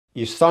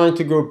You're starting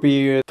to grow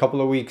beard a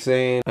couple of weeks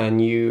in and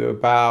you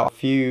about a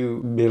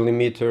few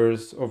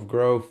millimeters of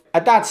growth.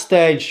 At that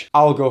stage,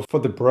 I'll go for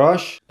the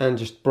brush and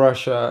just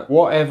brush it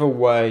whatever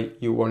way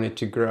you want it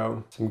to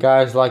grow. Some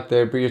guys like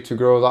their beard to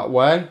grow that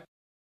way.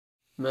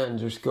 Man,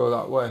 just go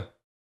that way.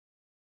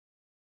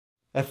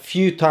 A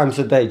few times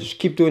a day, just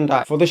keep doing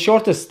that. For the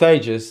shorter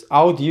stages,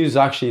 I would use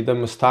actually the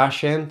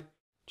mustache end.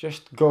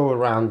 Just go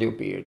around your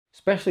beard.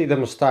 Especially the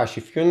mustache.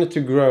 If you want it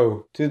to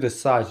grow to the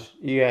sides,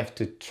 you have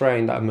to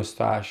train that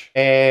mustache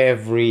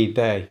every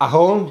day. At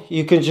home,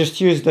 you can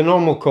just use the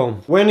normal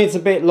comb. When it's a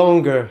bit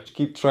longer, just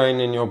keep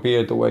training your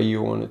beard the way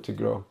you want it to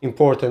grow.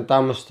 Important,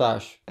 that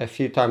mustache. A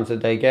few times a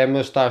day, get a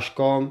mustache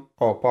comb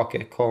or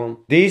pocket comb.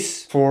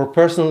 This, for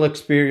personal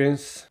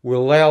experience,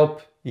 will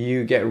help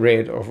you get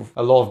rid of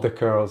a lot of the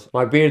curls.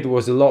 My beard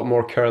was a lot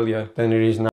more curlier than it is now.